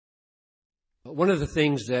One of the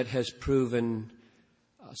things that has proven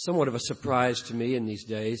somewhat of a surprise to me in these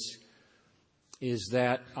days is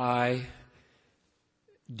that I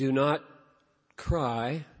do not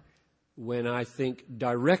cry when I think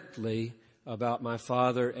directly about my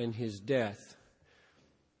father and his death.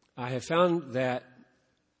 I have found that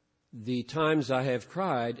the times I have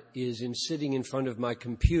cried is in sitting in front of my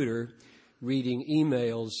computer reading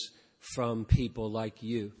emails from people like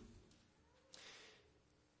you.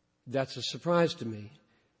 That's a surprise to me,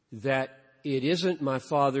 that it isn't my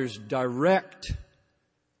father's direct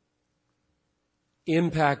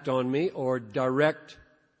impact on me or direct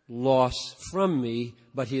loss from me,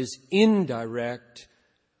 but his indirect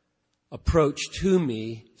approach to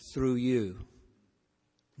me through you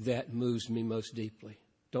that moves me most deeply.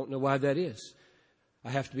 Don't know why that is.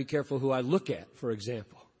 I have to be careful who I look at, for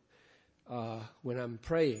example, when I'm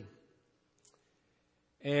praying.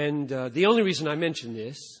 And the only reason I mention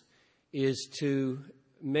this is to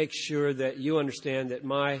make sure that you understand that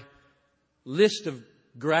my list of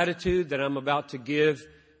gratitude that I'm about to give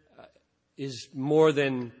is more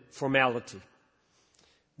than formality.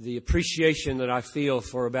 The appreciation that I feel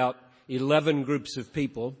for about 11 groups of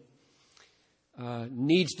people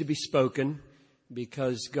needs to be spoken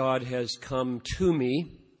because God has come to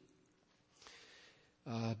me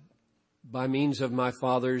by means of my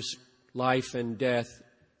father's life and death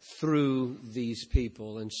through these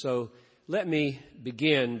people. And so let me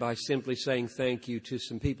begin by simply saying thank you to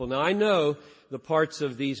some people. Now, I know the parts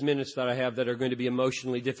of these minutes that I have that are going to be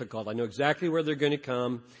emotionally difficult. I know exactly where they're going to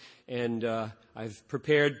come, and I've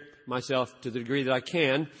prepared myself to the degree that I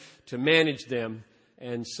can to manage them.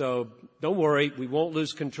 And so don't worry, we won't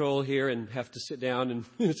lose control here and have to sit down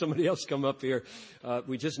and somebody else come up here.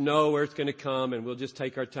 We just know where it's going to come, and we'll just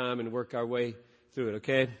take our time and work our way through it,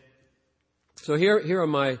 okay? So here are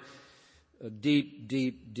my deep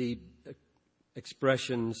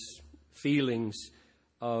expressions, feelings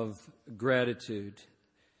of gratitude.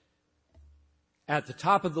 At the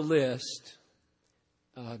top of the list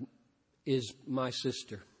is my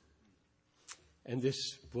sister. And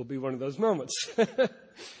this will be one of those moments.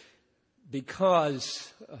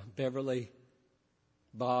 Because Beverly,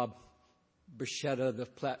 Bob, Bruschetta, the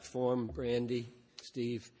platform, Brandy,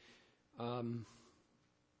 Steve,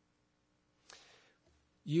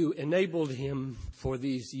 you enabled him for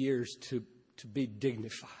these years to be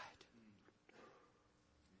dignified.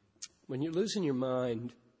 When you're losing your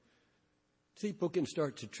mind, people can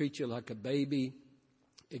start to treat you like a baby,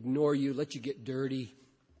 ignore you, let you get dirty,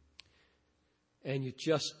 and you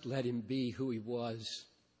just let him be who he was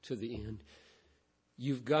to the end.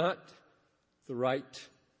 You've got the right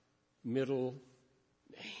middle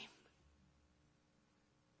name.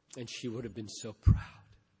 And she would have been so proud.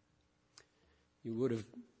 You would have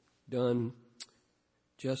done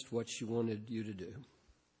just what she wanted you to do.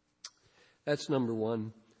 That's number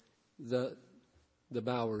one, the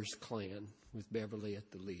Bowers clan with Beverly at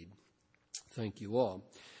the lead. Thank you all.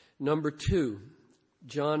 Number two,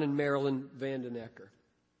 John and Marilyn Vandenecker.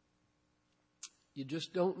 You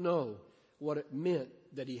just don't know what it meant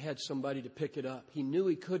that he had somebody to pick it up. He knew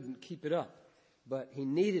he couldn't keep it up, but he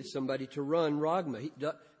needed somebody to run Ragma.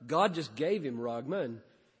 God just gave him Ragma,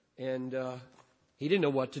 and he didn't know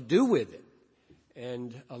what to do with it.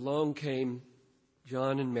 And along came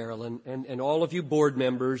John and Marilyn, and all of you board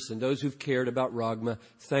members and those who've cared about Ragma,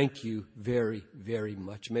 thank you very, very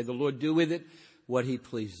much. May the Lord do with it what he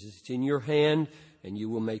pleases. It's in your hand, and you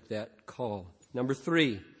will make that call. Number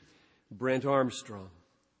three, Brent Armstrong.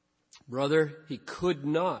 Brother, he could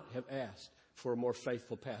not have asked for a more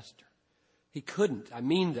faithful pastor. He couldn't. I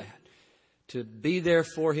mean that. To be there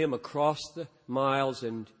for him across the miles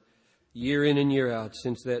and year in and year out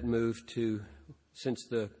since that move since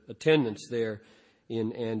the attendance there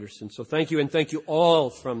in Anderson. So thank you, and thank you all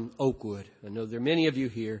from Oakwood. I know there are many of you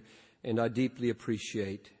here, and I deeply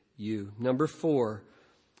appreciate you. Number four,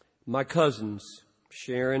 my cousins,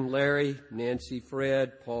 Sharon, Larry, Nancy,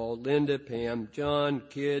 Fred, Paul, Linda, Pam, John,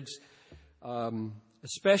 kids,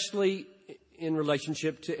 especially in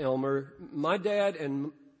relationship to Elmer. My dad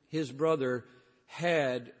and his brother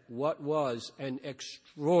had what was an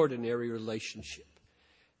extraordinary relationship.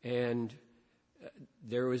 And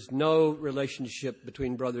there was no relationship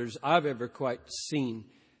between brothers I've ever quite seen.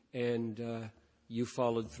 And you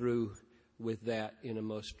followed through with that in a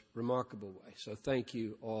most remarkable way. So thank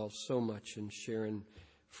you all so much, and Sharon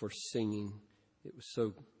for singing. It was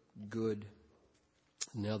so good.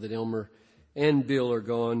 Now that Elmer and Bill are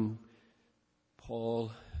gone,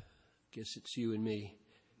 Paul, I guess it's you and me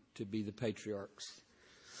to be the patriarchs,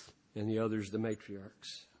 and the others the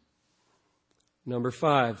matriarchs. Number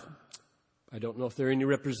five, I don't know if there are any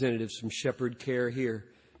representatives from Shepherd Care here,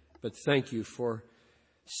 but thank you for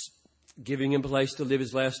giving him a place to live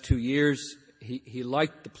his last 2 years. He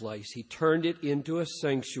liked the place. He turned it into a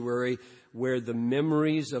sanctuary where the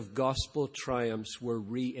memories of gospel triumphs were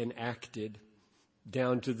reenacted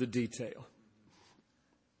down to the detail.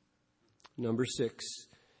 Number 6,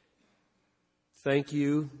 thank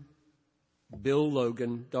you, Bill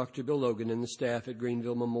Logan, Dr. Bill Logan, and the staff at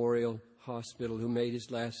Greenville Memorial Hospital who made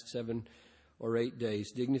his last 7 or 8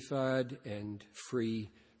 days dignified and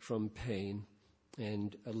free from pain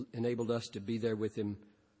and enabled us to be there with him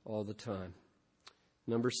all the time.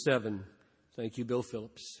 Number 7, thank you, Bill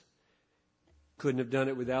Phillips. Couldn't have done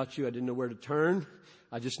it without you. I didn't know where to turn.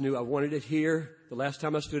 I just knew I wanted it here. The last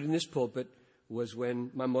time I stood in this pulpit was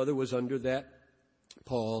when my mother was under that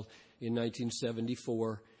pall in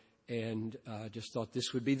 1974, and I just thought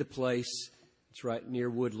this would be the place. It's right near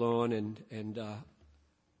Woodlawn, and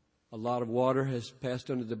a lot of water has passed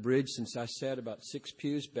under the bridge since I sat about 6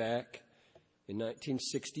 pews back in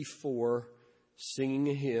 1964 singing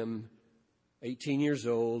a hymn, 18 years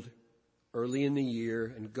old, early in the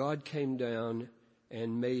year, and God came down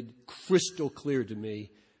and made crystal clear to me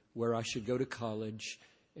where I should go to college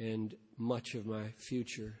and much of my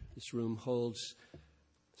future. This room holds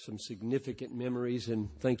some significant memories, and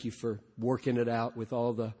thank you for working it out with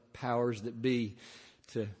all the powers that be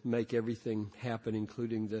to make everything happen,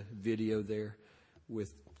 including the video there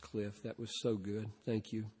with Cliff. That was so good.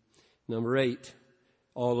 Thank you. Number 8,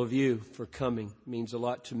 all of you for coming. It means a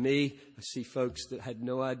lot to me. I see folks that had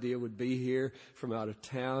no idea would be here from out of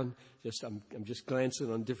town. I'm just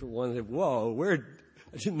glancing on different ones. Whoa,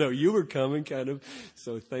 I didn't know you were coming, kind of.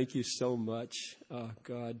 So thank you so much.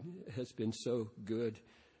 God has been so good.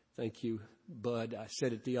 Thank you, Bud. I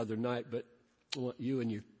said it the other night, but I want you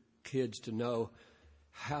and your kids to know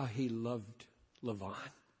how he loved Levon.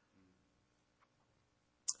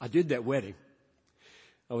 I did that wedding.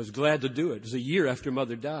 I was glad to do it. It was a year after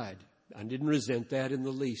Mother died. I didn't resent that in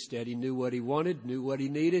the least. Daddy knew what he wanted, knew what he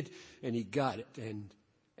needed, and he got it.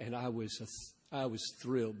 And I was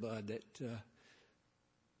thrilled, Bud, that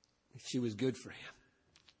she was good for him.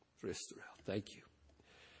 Just thrilled. Thank you.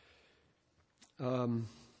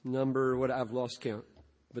 I've lost count,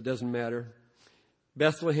 but it doesn't matter.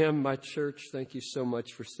 Bethlehem, my church, thank you so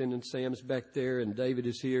much for sending Sam's back there, and David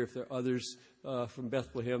is here. If there are others from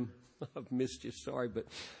Bethlehem, I've missed you, sorry, but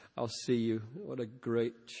I'll see you. What a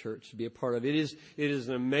great church to be a part of. It is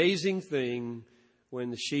an amazing thing when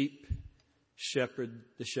the sheep shepherd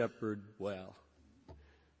the shepherd well,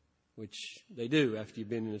 which they do after you've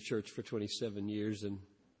been in a church for 27 years and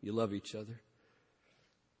you love each other.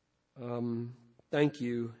 Thank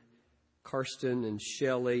you, Karsten and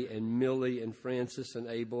Shelley and Millie and Francis and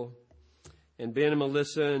Abel and Ben and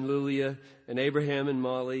Melissa and Lulia and Abraham and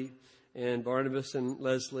Molly and Barnabas and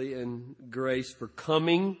Leslie and Grace for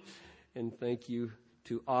coming. And thank you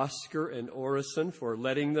to Oscar and Orison for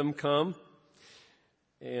letting them come.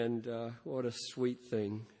 And what a sweet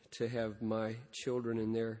thing to have my children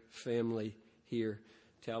and their family here.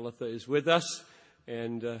 Talitha is with us,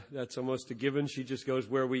 and that's almost a given. She just goes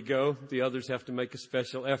where we go. The others have to make a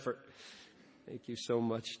special effort. Thank you so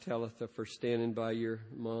much, Talitha, for standing by your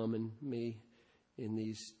mom and me in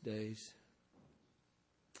these days.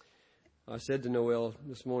 I said to Noelle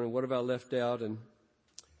this morning, what have I left out?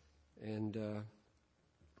 And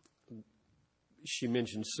she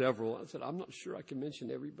mentioned several. I said, I'm not sure I can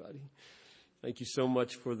mention everybody. Thank you so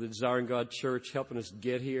much for the Desiring God Church helping us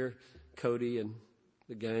get here, Cody and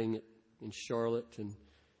the gang in Charlotte. And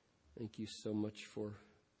thank you so much for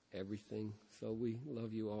everything. So we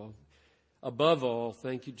love you all. Above all,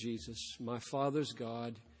 thank you, Jesus, my Father's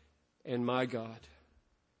God and my God.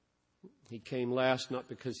 He came last, not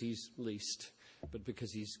because he's least, but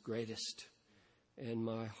because he's greatest. And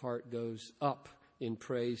my heart goes up in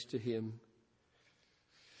praise to him.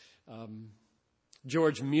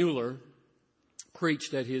 George Mueller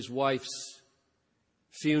preached at his wife's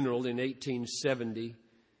funeral in 1870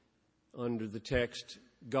 under the text,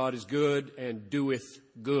 God is good and doeth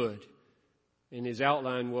good. And his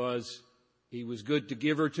outline was, he was good to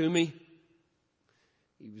give her to me.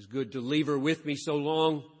 He was good to leave her with me so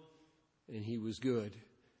long. And he was good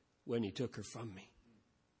when he took her from me.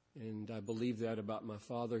 And I believe that about my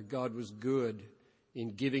father. God was good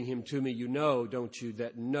in giving him to me. You know, don't you,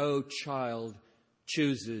 that no child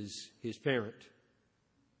chooses his parent.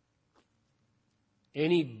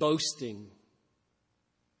 Any boasting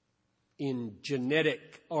in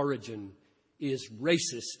genetic origin is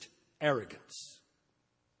racist arrogance.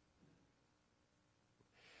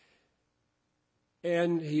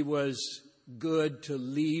 And he was good to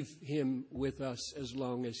leave him with us as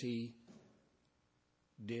long as he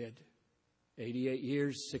did. 88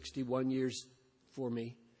 years, 61 years for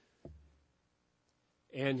me.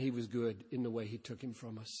 And He was good in the way He took him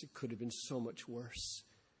from us. It could have been so much worse.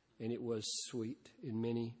 And it was sweet in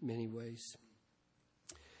many, many ways.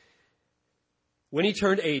 When he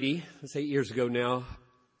turned 80, that's 8 years ago now,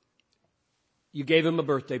 you gave him a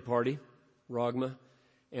birthday party, Ragma,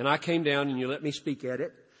 and I came down and you let me speak at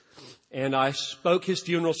it, and I spoke his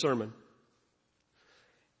funeral sermon.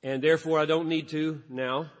 And therefore I don't need to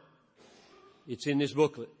now. It's in this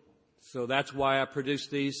booklet. So that's why I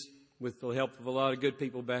produced these with the help of a lot of good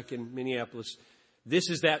people back in Minneapolis. This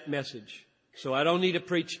is that message. So I don't need to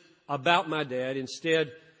preach about my dad.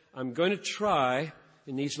 Instead, I'm going to try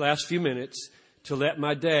in these last few minutes to let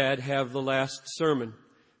my dad have the last sermon.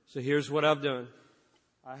 So here's what I've done.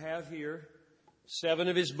 I have here 7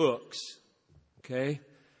 of his books. Okay?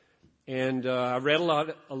 And I read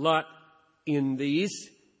a lot in these.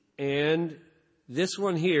 And this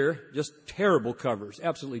one here, just terrible covers.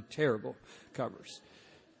 Absolutely terrible covers.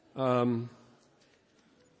 A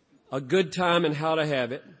Good Time and How to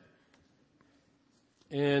Have It.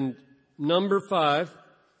 And number 5,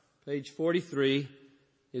 page 43,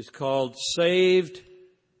 is called Saved,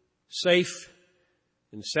 Safe,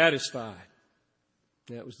 and Satisfied.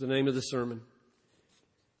 That was the name of the sermon.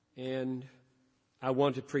 And I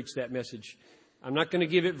want to preach that message. I'm not going to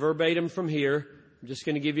give it verbatim from here. I'm just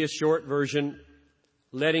going to give you a short version,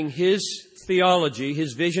 letting his theology,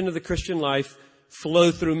 his vision of the Christian life,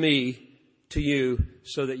 flow through me to you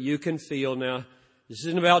so that you can feel. Now, this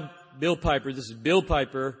isn't about Bill Piper. This is Bill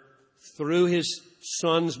Piper through his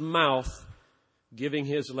son's mouth giving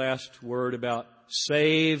his last word about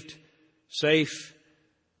saved, safe,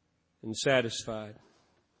 and satisfied.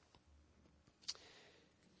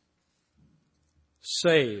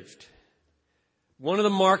 Saved. One of the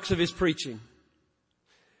marks of his preaching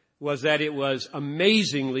was that it was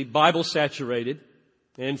amazingly Bible saturated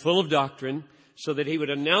and full of doctrine, so that he would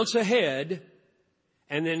announce ahead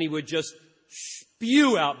and then he would just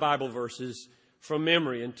spew out Bible verses from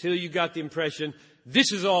memory until you got the impression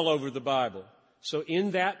this is all over the Bible. So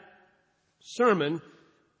in that sermon,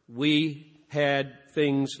 we had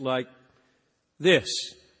things like this.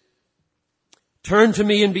 Turn to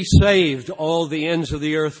me and be saved, all the ends of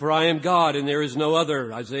the earth, for I am God and there is no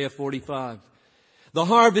other. Isaiah 45. The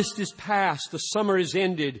harvest is past, the summer is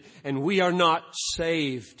ended, and we are not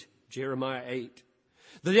saved. Jeremiah 8.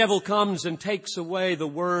 The devil comes and takes away the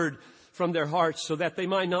word from their hearts so that they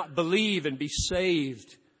might not believe and be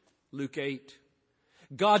saved. Luke 8.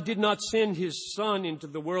 God did not send His Son into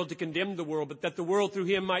the world to condemn the world, but that the world through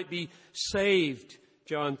Him might be saved.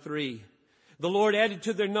 John 3. The Lord added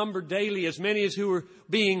to their number daily as many as who were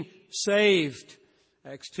being saved.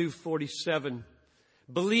 Acts 2:47.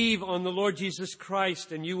 Believe on the Lord Jesus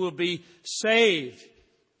Christ and you will be saved.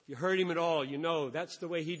 You heard him at all, you know that's the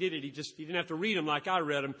way he did it. He didn't have to read them like I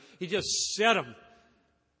read them. He just said them.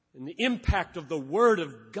 And the impact of the Word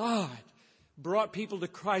of God brought people to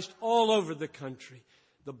Christ all over the country.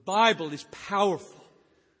 The Bible is powerful.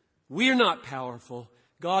 We're not powerful.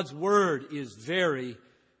 God's Word is very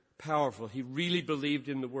powerful. He really believed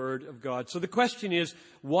in the Word of God. So the question is,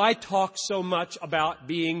 why talk so much about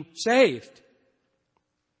being saved?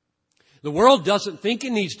 The world doesn't think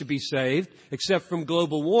it needs to be saved, except from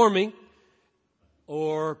global warming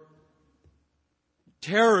or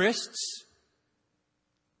terrorists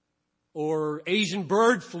or Asian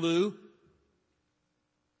bird flu.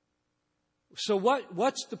 So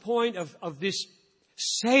what's the point of this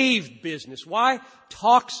saved business? Why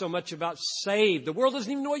talk so much about saved? The world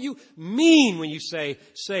doesn't even know what you mean when you say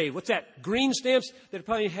saved. What's that? Green stamps? They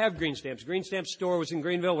probably have green stamps. Green stamp store was in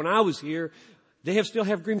Greenville when I was here. They still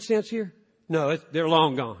have green stamps here? No, they're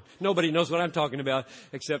long gone. Nobody knows what I'm talking about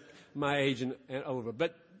except my age and over.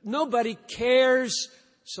 But nobody cares.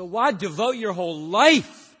 So why devote your whole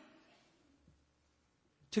life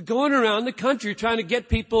to going around the country trying to get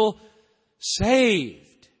people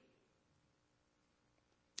saved?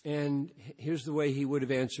 And here's the way he would have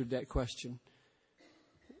answered that question.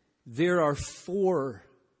 There are 4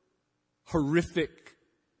 horrific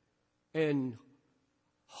and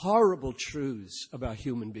horrible truths about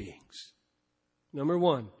human beings. Number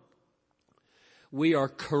 1, we are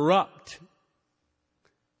corrupt.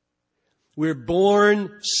 We're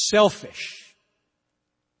born selfish.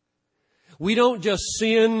 We don't just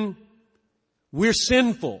sin, we're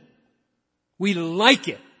sinful. We like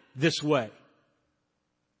it this way.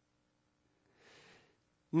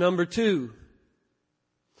 Number 2,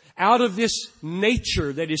 out of this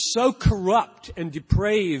nature that is so corrupt and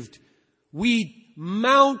depraved, we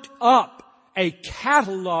mount up a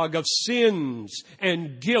catalog of sins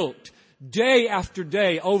and guilt day after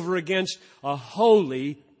day over against a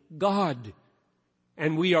holy God.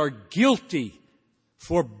 And we are guilty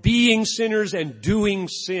for being sinners and doing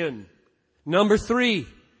sin. Number 3,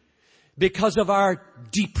 because of our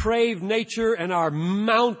depraved nature and our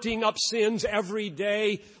mounting up sins every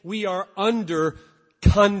day, we are under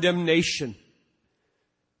condemnation.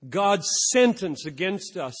 God's sentence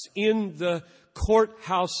against us in the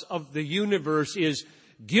courthouse of the universe is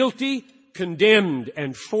guilty, condemned.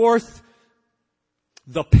 And fourth,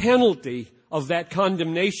 the penalty of that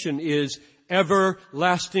condemnation is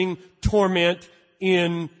everlasting torment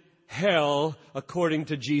in hell, according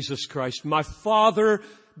to Jesus Christ. My Father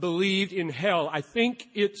believed in hell. I think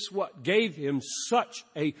it's what gave him such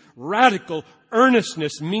a radical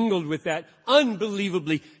earnestness mingled with that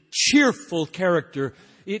unbelievably cheerful character.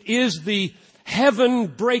 It is the heaven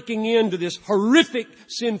breaking into this horrific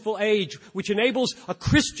sinful age which enables a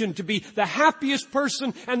Christian to be the happiest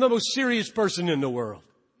person and the most serious person in the world.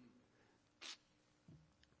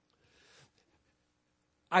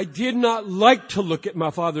 I did not like to look at my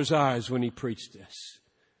father's eyes when he preached this.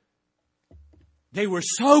 They were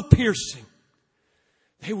so piercing.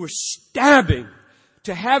 They were stabbing.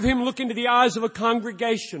 To have him look into the eyes of a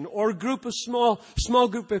congregation or a group of small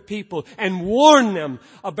group of people and warn them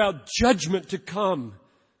about judgment to come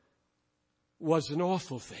was an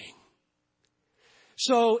awful thing.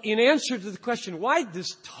 So in answer to the question, why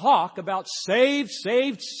this talk about saved,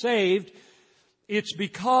 it's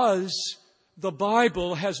because the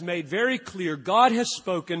Bible has made very clear, God has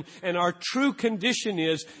spoken, and our true condition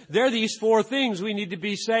is, there are these 4 things we need to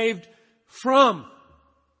be saved from.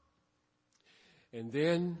 And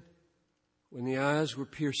then, when the eyes were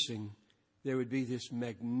piercing, there would be this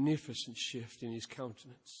magnificent shift in his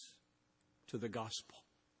countenance to the gospel.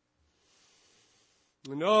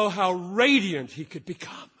 And oh, how radiant he could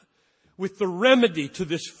become with the remedy to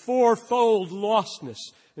this 4-fold lostness.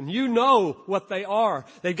 And you know what they are.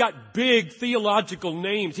 They've got big theological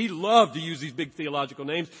names. He loved to use these big theological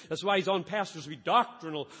names. That's why he's on Pastors Be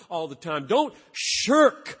Doctrinal all the time. Don't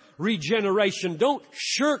shirk regeneration. Don't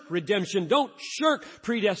shirk redemption. Don't shirk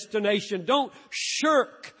predestination. Don't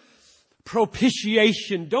shirk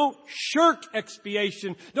propitiation. Don't shirk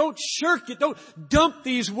expiation. Don't shirk it. Don't dump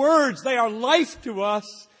these words. They are life to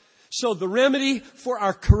us. So the remedy for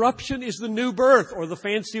our corruption is the new birth, or the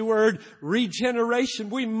fancy word, regeneration.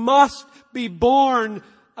 We must be born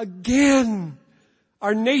again.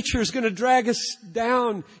 Our nature is going to drag us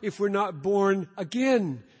down if we're not born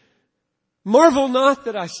again. Marvel not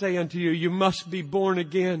that I say unto you, you must be born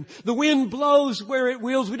again. The wind blows where it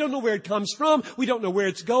wills. We don't know where it comes from. We don't know where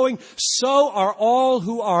it's going. So are all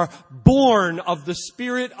who are born of the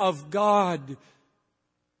Spirit of God.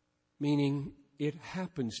 Meaning, it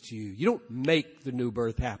happens to you. You don't make the new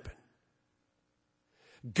birth happen.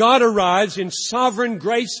 God arrives in sovereign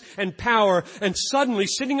grace and power, and suddenly,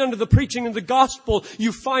 sitting under the preaching of the gospel,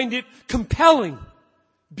 you find it compelling,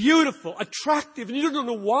 beautiful, attractive, and you don't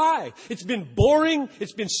know why. It's been boring,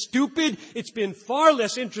 it's been stupid, it's been far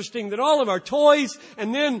less interesting than all of our toys,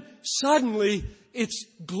 and then suddenly it's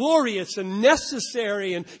glorious and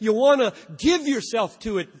necessary, and you want to give yourself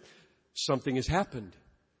to it. Something has happened.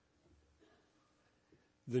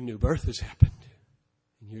 The new birth has happened.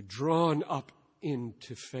 And you're drawn up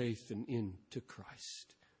into faith and into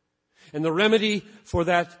Christ. And the remedy for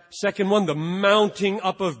that second one, the mounting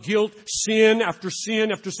up of guilt, sin after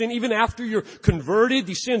sin after sin, even after you're converted,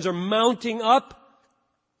 these sins are mounting up.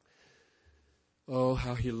 Oh,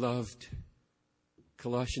 how he loved.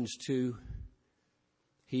 Colossians 2.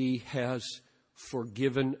 He has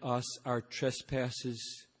forgiven us our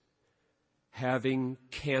trespasses, having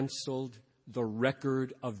canceled the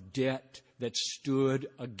record of debt that stood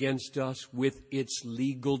against us with its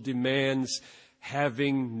legal demands,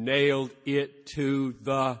 having nailed it to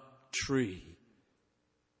the tree.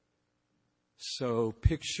 So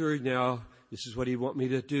picture now, this is what he wants me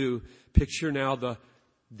to do, picture now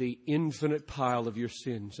the infinite pile of your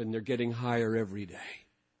sins, and they're getting higher every day.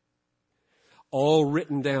 All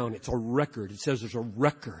written down. It's a record. It says there's a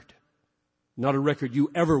record. Not a record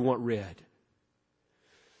you ever want read.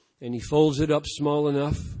 And he folds it up small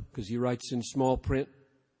enough, because he writes in small print,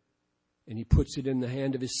 and he puts it in the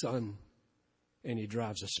hand of his son, and he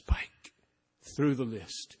drives a spike through the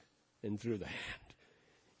list and through the hand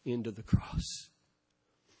into the cross.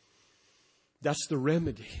 That's the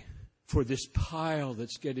remedy for this pile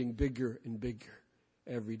that's getting bigger and bigger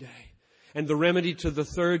every day. And the remedy to the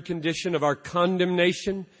third condition of our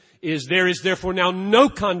condemnation is, there is therefore now no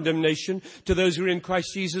condemnation to those who are in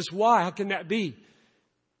Christ Jesus. Why? How can that be?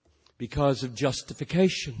 Because of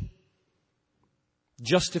justification.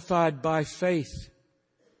 Justified by faith.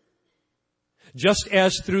 Just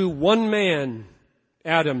as through one man,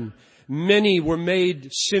 Adam, many were made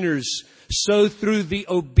sinners, so through the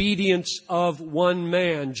obedience of one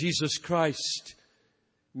man, Jesus Christ,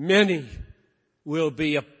 many will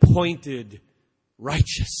be appointed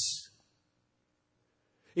righteous.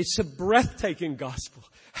 It's a breathtaking gospel.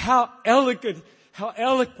 How eloquent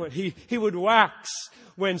he would wax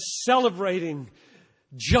when celebrating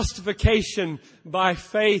justification by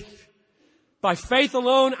faith. By faith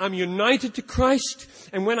alone, I'm united to Christ.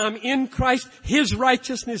 And when I'm in Christ, His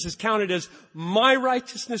righteousness is counted as my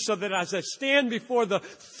righteousness, so that as I stand before the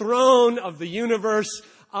throne of the universe,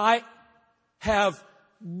 I have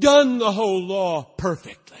done the whole law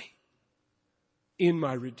perfectly in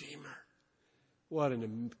my Redeemer. What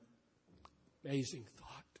an amazing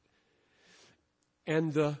thought.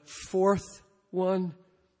 And the fourth one,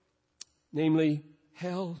 namely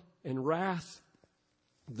hell and wrath.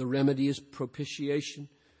 The remedy is propitiation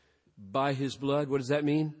by His blood. What does that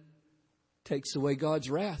mean? Takes away God's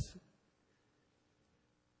wrath.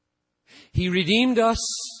 He redeemed us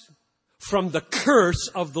from the curse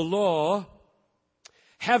of the law,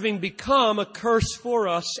 having become a curse for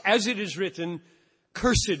us, as it is written,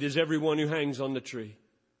 cursed is everyone who hangs on the tree.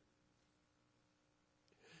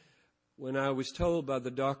 When I was told by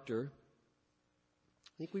the doctor,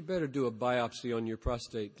 I think we better do a biopsy on your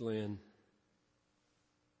prostate gland,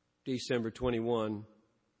 December 21,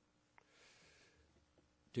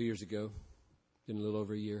 2 years ago, been a little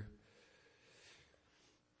over a year.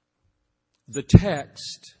 The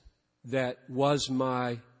text that was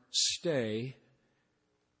my stay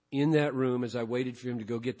in that room as I waited for him to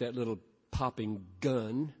go get that little popping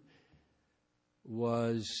gun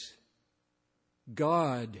was,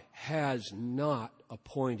 God has not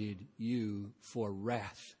appointed you for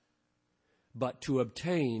wrath, but to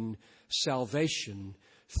obtain salvation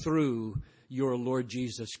through your Lord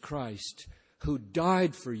Jesus Christ, who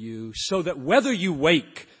died for you, so that whether you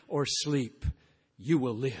wake or sleep, you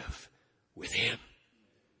will live with Him.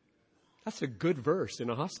 That's a good verse in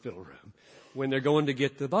a hospital room when they're going to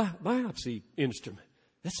get the biopsy instrument.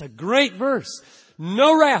 That's a great verse.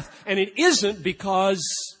 No wrath. And it isn't because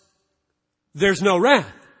there's no wrath.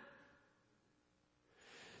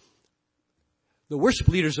 The worship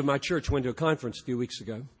leaders of my church went to a conference a few weeks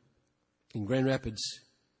ago in Grand Rapids,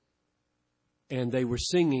 and they were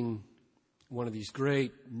singing one of these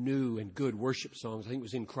great new and good worship songs. I think it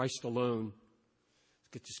was In Christ Alone.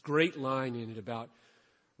 It's got this great line in it about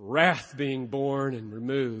wrath being borne and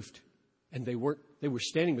removed. And they were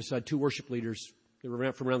standing beside two worship leaders that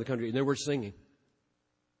were from around the country, and they were singing.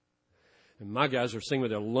 And my guys were singing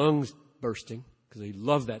with their lungs bursting because they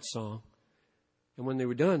loved that song. And when they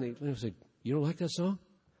were done, they said, "You don't like that song?"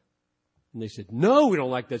 And they said, "No, we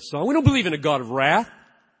don't like that song. We don't believe in a God of wrath."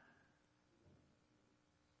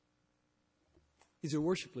 These are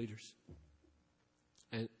worship leaders.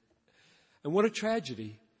 And what a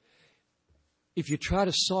tragedy if you try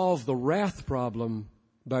to solve the wrath problem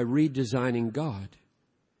by redesigning God.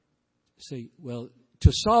 Say, well,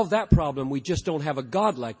 to solve that problem, we just don't have a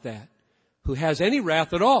God like that who has any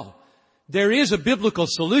wrath at all. There is a biblical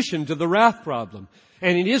solution to the wrath problem,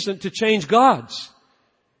 and it isn't to change gods.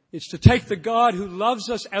 It's to take the God who loves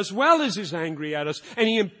us as well as is angry at us, and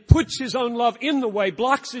He puts His own love in the way,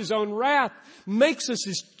 blocks His own wrath, makes us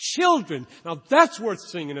His children. Now that's worth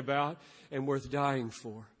singing about and worth dying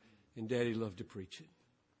for. And Daddy loved to preach it.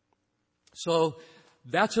 So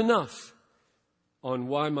that's enough on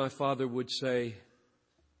why my father would say,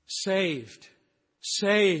 saved,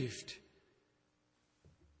 saved,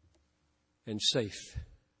 and safe.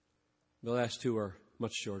 The last two are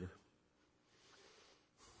much shorter.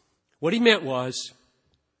 What he meant was,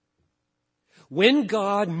 when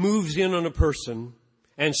God moves in on a person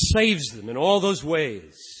and saves them in all those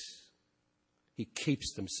ways, He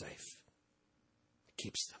keeps them safe. He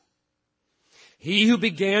keeps them. He who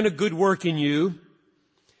began a good work in you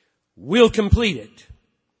will complete it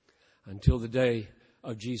until the day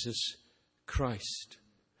of Jesus Christ.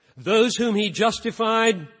 Those whom He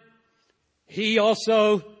justified, He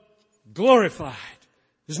also glorified.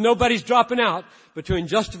 There's nobody's dropping out between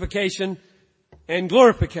justification and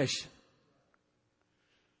glorification.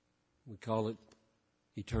 We call it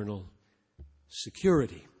eternal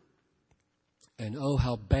security. And oh,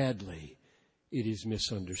 how badly it is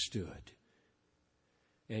misunderstood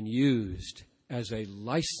and used as a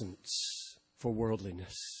license for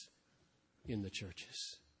worldliness in the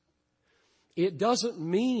churches. It doesn't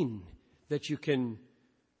mean that you can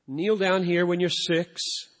kneel down here when you're 6,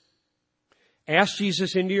 ask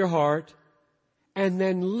Jesus into your heart, and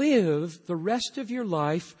then live the rest of your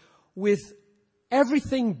life with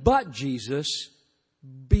everything but Jesus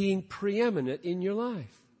being preeminent in your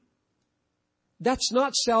life. That's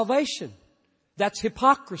not salvation. That's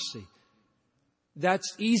hypocrisy.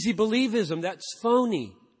 That's easy believism. That's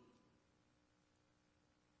phony.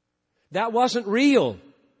 That wasn't real.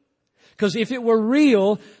 Because if it were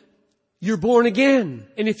real, you're born again.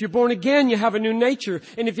 And if you're born again, you have a new nature.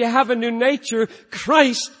 And if you have a new nature,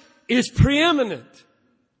 Christ is preeminent.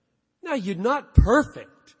 Now, you're not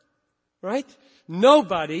perfect, right?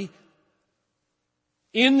 Nobody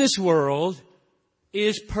in this world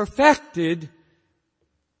is perfected.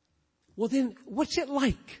 Well, then, what's it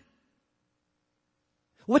like?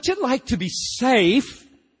 What's it like to be safe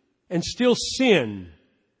and still sin?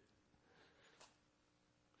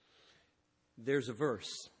 There's a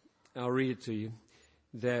verse, I'll read it to you,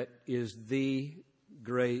 that is the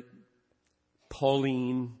great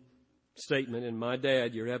Pauline statement. And my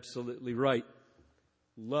dad, you're absolutely right,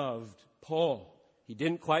 loved Paul. He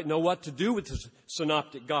didn't quite know what to do with the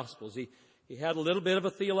synoptic gospels. He had a little bit of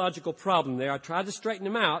a theological problem there. I tried to straighten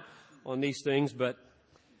him out on these things, but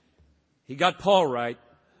he got Paul right.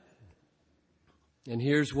 And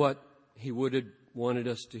here's what he would have wanted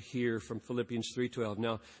us to hear from Philippians 3:12.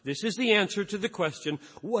 Now, this is the answer to the question,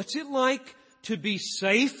 what's it like to be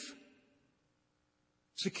safe,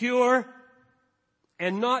 secure,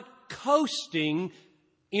 and not coasting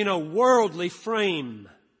in a worldly frame?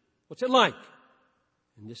 What's it like?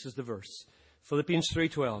 And this is the verse. Philippians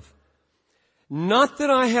 3:12. Not that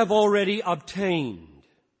I have already obtained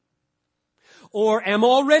or am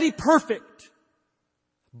already perfect,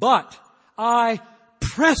 but I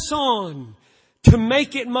press on to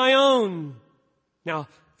make it my own. Now,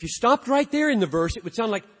 if you stopped right there in the verse, it would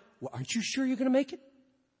sound like, well, aren't you sure you're going to make it?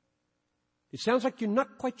 It sounds like you're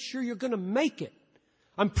not quite sure you're going to make it.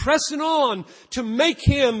 I'm pressing on to make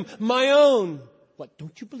Him my own. What,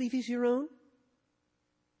 don't you believe He's your own?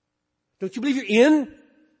 Don't you believe you're in?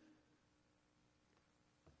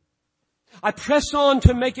 I press on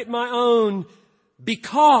to make it my own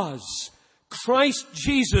because Christ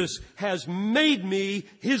Jesus has made me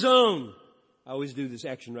His own. I always do this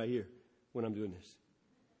action right here when I'm doing this.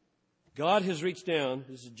 God has reached down.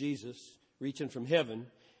 This is Jesus reaching from heaven.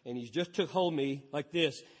 And He's just took hold of me like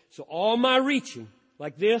this. So all my reaching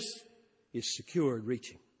like this is secured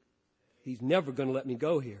reaching. He's never going to let me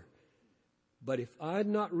go here. But if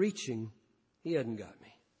I'm not reaching, He hadn't got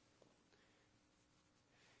me.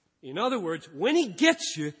 In other words, when He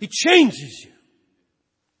gets you, He changes you.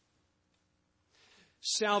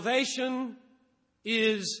 Salvation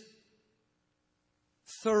is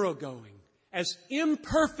thoroughgoing. As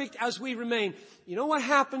imperfect as we remain. You know what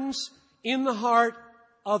happens in the heart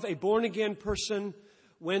of a born-again person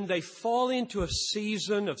when they fall into a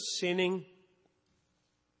season of sinning?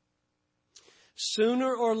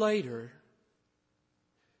 Sooner or later,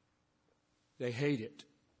 they hate it.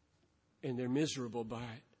 And they're miserable by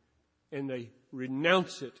it. And they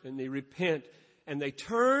renounce it. And they repent. And they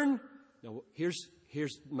turn. Now,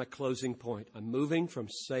 here's my closing point. I'm moving from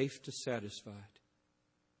safe to satisfied.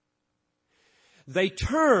 They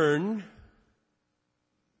turn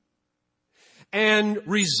and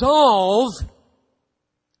resolve.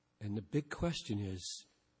 And the big question is,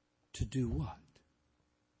 to do what?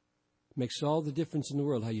 Makes all the difference in the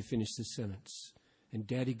world how you finish this sentence. And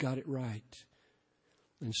Daddy got it right.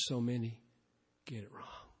 And so many get it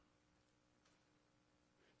wrong.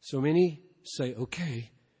 So many say, okay,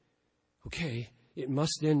 it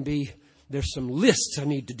must then be, there's some lists I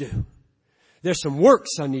need to do. There's some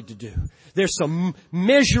works I need to do. There's some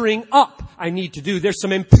measuring up I need to do. There's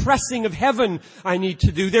some impressing of heaven I need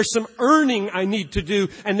to do. There's some earning I need to do.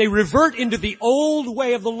 And they revert into the old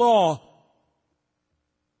way of the law.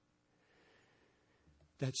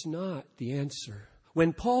 That's not the answer.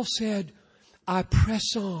 When Paul said, I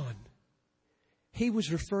press on, he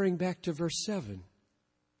was referring back to verse 7,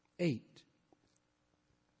 8.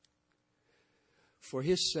 For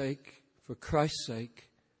His sake, for Christ's sake,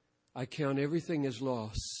 I count everything as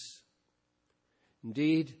loss.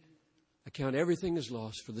 Indeed, I count everything as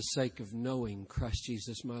loss for the sake of knowing Christ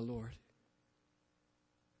Jesus my Lord.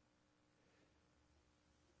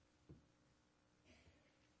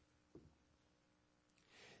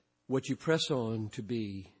 What you press on to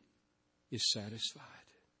be is satisfied.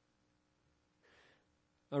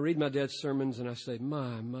 I read my dad's sermons and I say,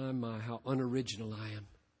 my, how unoriginal I am.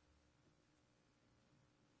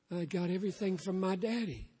 I got everything from my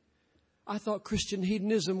daddy. I thought Christian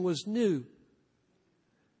hedonism was new.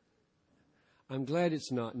 I'm glad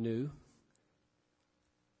it's not new.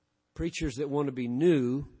 Preachers that want to be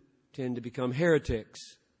new tend to become heretics.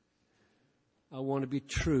 I want to be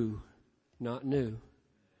true, not new.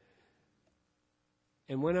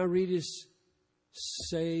 And when I read his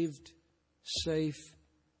saved, safe,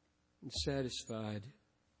 and satisfied,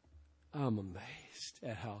 I'm amazed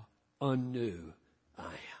at how unnew I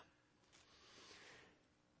am.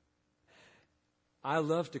 I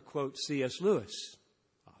love to quote C.S. Lewis.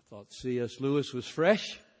 I thought C.S. Lewis was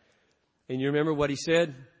fresh. And you remember what he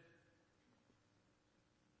said?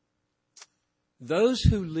 Those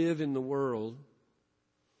who live in the world,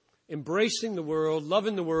 embracing the world,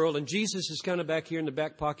 loving the world, and Jesus is kind of back here in the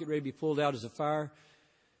back pocket ready to be pulled out as a fire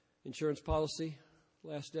insurance policy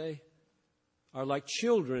last day, are like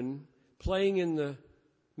children playing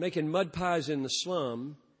making mud pies in the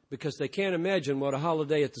slum because they can't imagine what a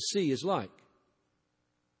holiday at the sea is like.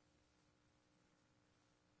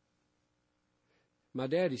 My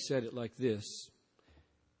daddy said it like this.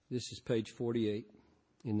 This is page 48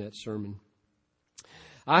 in that sermon.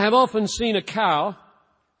 I have often seen a cow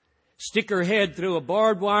stick her head through a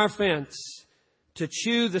barbed wire fence to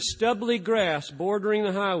chew the stubbly grass bordering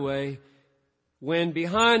the highway when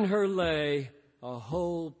behind her lay a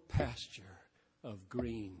whole pasture of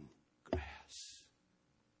green grass.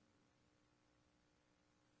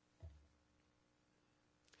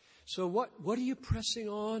 So what are you pressing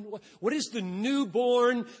on? What is the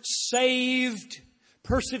newborn, saved,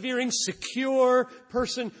 persevering, secure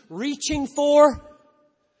person reaching for?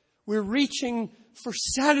 We're reaching for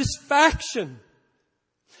satisfaction.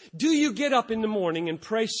 Do you get up in the morning and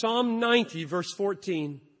pray Psalm 90, verse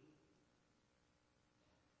 14?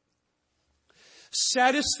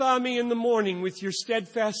 Satisfy me in the morning with your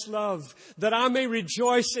steadfast love, that I may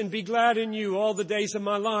rejoice and be glad in you all the days of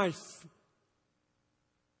my life.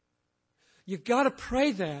 You've got to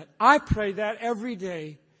pray that. I pray that every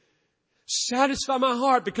day. Satisfy my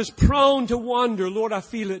heart, because prone to wander, Lord, I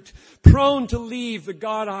feel it. Prone to leave the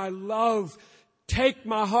God I love. Take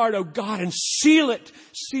my heart, O God, and seal it.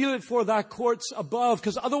 Seal it for thy courts above,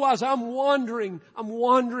 because otherwise I'm wandering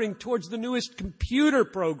towards the newest computer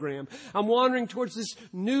program. I'm wandering towards this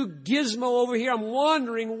new gizmo over here. I'm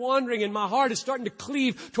wandering, and my heart is starting to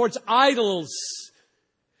cleave towards idols.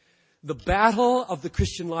 The battle of the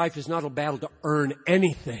Christian life is not a battle to earn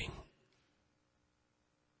anything.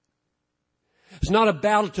 It's not a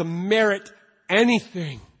battle to merit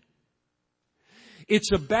anything.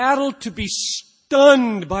 It's a battle to be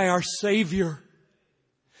stunned by our Savior.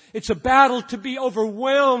 It's a battle to be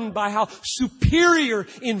overwhelmed by how superior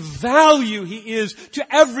in value He is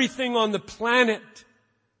to everything on the planet.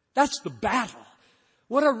 That's the battle.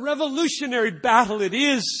 What a revolutionary battle it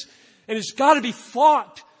is. And it's got to be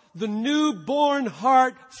fought. The newborn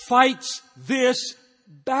heart fights this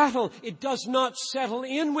battle. It does not settle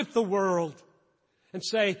in with the world and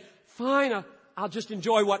say, fine, I'll just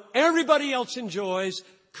enjoy what everybody else enjoys.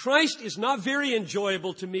 Christ is not very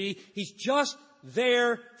enjoyable to me. He's just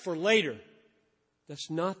there for later. That's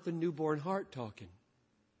not the newborn heart talking.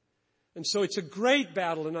 And so it's a great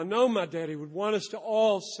battle, and I know my daddy would want us to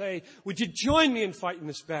all say, would you join me in fighting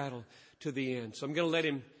this battle to the end? So I'm going to let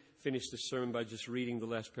him finish the sermon by just reading the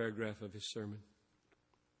last paragraph of his sermon.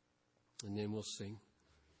 And then we'll sing.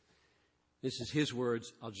 This is his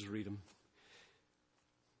words. I'll just read them.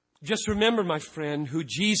 Just remember, my friend, who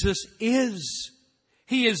Jesus is.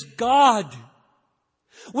 He is God.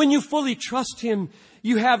 When you fully trust Him,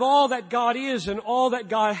 you have all that God is and all that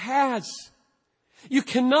God has. You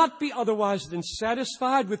cannot be otherwise than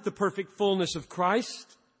satisfied with the perfect fullness of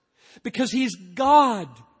Christ, because He's God.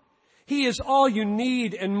 He is all you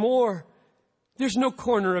need and more. There's no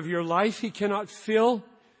corner of your life He cannot fill,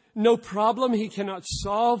 no problem He cannot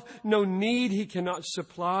solve, no need He cannot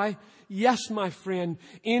supply. Yes, my friend,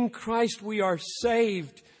 in Christ we are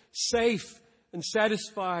saved, safe, and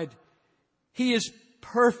satisfied. He is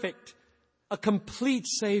perfect, a complete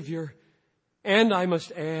Savior. And I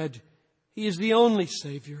must add, He is the only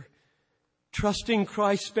Savior. Trusting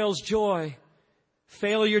Christ spells joy.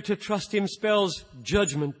 Failure to trust Him spells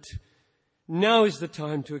judgment. Now is the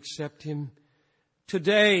time to accept Him.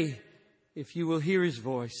 Today, if you will hear His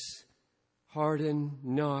voice, harden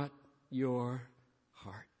not your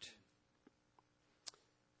heart.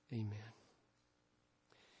 Amen.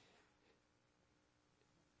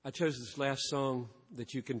 I chose this last song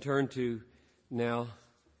that you can turn to now.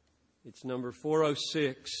 It's number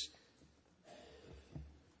 406.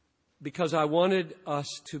 Because I wanted us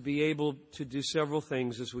to be able to do several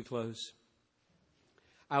things as we close.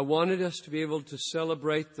 I wanted us to be able to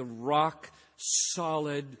celebrate the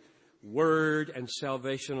rock-solid word and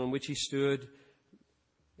salvation on which He stood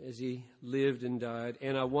as He lived and died.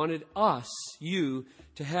 And I wanted us, you,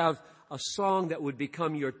 to have a song that would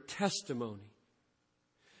become your testimony.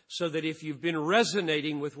 So that if you've been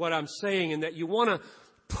resonating with what I'm saying and that you want to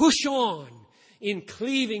push on in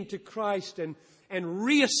cleaving to Christ and and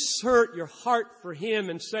reassert your heart for Him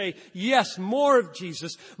and say, yes, more of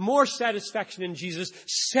Jesus, more satisfaction in Jesus.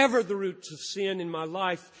 Sever the roots of sin in my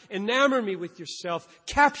life. Enamor me with yourself.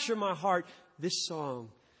 Capture my heart. This song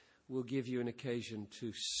will give you an occasion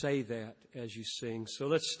to say that as you sing. So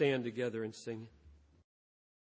let's stand together and sing.